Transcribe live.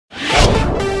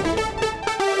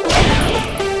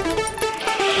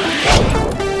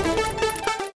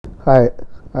Hi,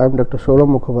 I am Dr.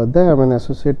 Mukhopadhyay. I am an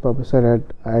associate professor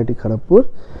at IIT Kharagpur.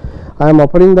 I am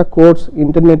offering the course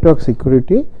Internet Network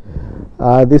Security.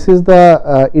 This is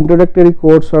the introductory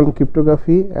course on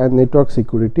cryptography and network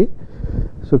security.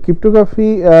 So,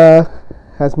 cryptography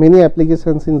has many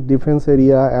applications in defense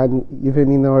area and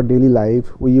even in our daily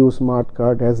life. We use smart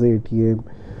card as the ATM.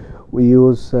 We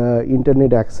use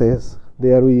internet access.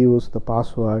 There we use the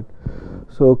password.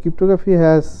 So, cryptography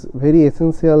has very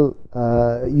essential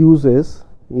uses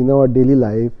in our daily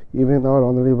life. Even our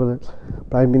honorable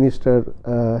Prime Minister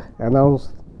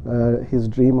announced his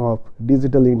dream of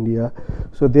digital India.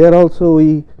 So, there also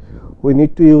we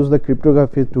need to use the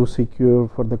cryptography to secure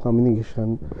for the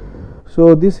communication.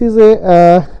 So, this is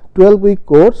a 12-week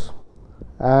course,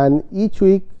 and each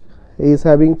week is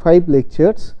having 5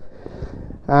 lectures,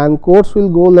 and course will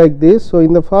go like this. So,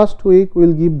 in the first week we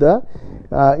will give the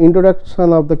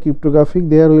introduction of the cryptography.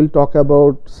 There we will talk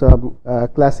about some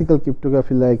classical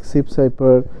cryptography like SIP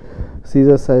cipher,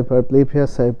 Caesar cipher, Playfair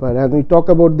cipher, and we talk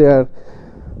about their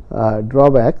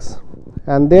drawbacks.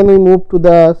 And then we move to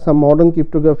the some modern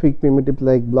cryptographic primitives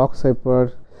like block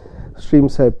cipher, stream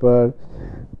cipher,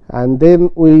 and then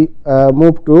we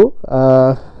move to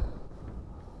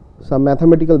some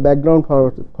mathematical background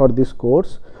for this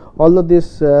course. Although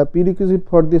this prerequisite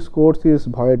for this course is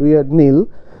void, we are nil.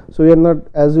 So, we are not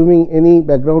assuming any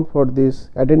background for this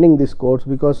attending this course,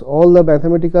 because all the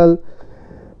mathematical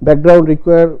background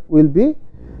required will be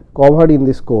covered in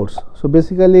this course. So,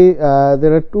 basically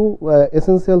there are two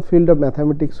essential field of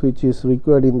mathematics which is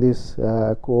required in this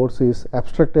course is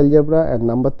abstract algebra and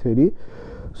number theory.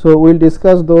 So, we will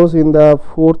discuss those in the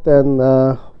 4th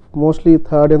and mostly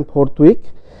 3rd and 4th week,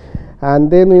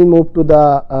 and then we will move to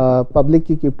the public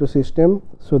key crypto system.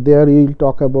 So, there we will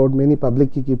talk about many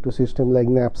public key crypto system like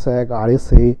knapsack,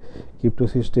 RSA crypto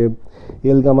system,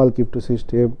 Elgamal crypto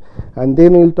system, and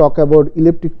then we will talk about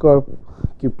elliptic curve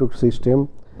crypto system,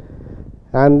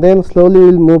 and then slowly we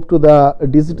will move to the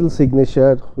digital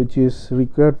signature which is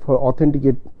required for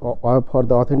authenticate or for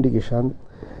the authentication,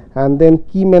 and then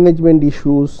key management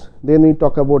issues. Then we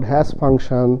talk about hash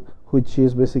function, which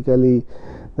is basically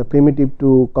the primitive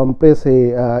to compress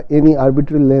any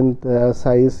arbitrary length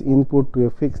size input to a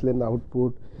fixed length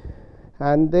output.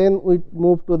 And then we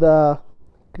move to the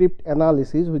crypt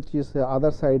analysis, which is the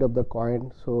other side of the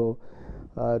coin. So,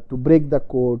 to break the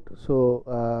code. So,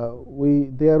 we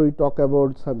talk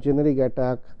about some generic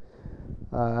attack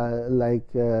like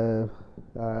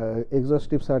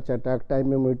exhaustive search attack, time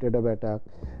memory trade-off attack,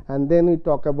 and then we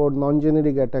talk about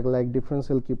non-generic attack like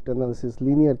differential cryptanalysis,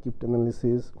 linear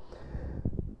cryptanalysis,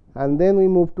 and then we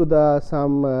move to the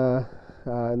some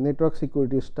network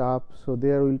security stuff. So,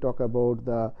 there we will talk about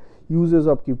the uses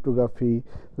of cryptography,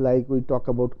 like we talk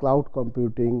about cloud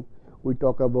computing, we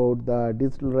talk about the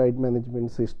digital right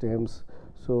management systems.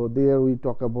 So, there we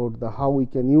talk about the how we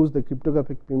can use the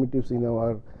cryptographic primitives in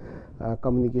our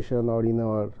communication or in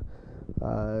our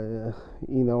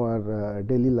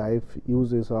daily life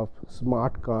uses of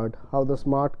smart card, how the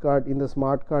smart card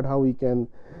how we can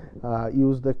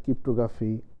use the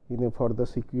cryptography for the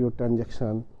secure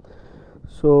transaction.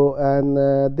 So, and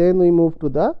then we move to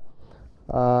the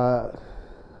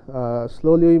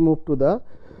slowly we move to the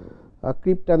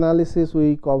crypt analysis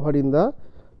we covered in the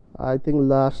I think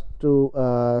last to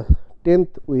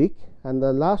 10th week, and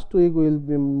the last week we will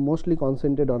be mostly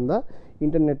concentrated on the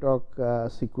internet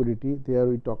network security. There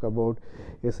we talk about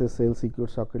SSL, secure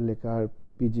socket layer,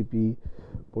 PGP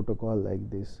protocol like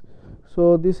this.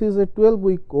 So, this is a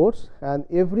 12-week course, and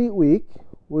every week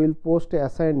we will post a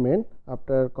assignment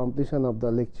after completion of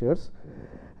the lectures,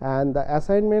 and the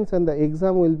assignments and the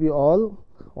exam will be all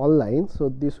online. So,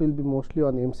 this will be mostly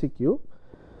on MCQ.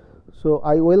 So,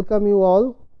 I welcome you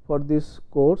all for this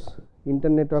course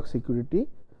Internet Network Security.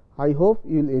 I hope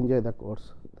you will enjoy the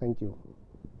course. Thank you.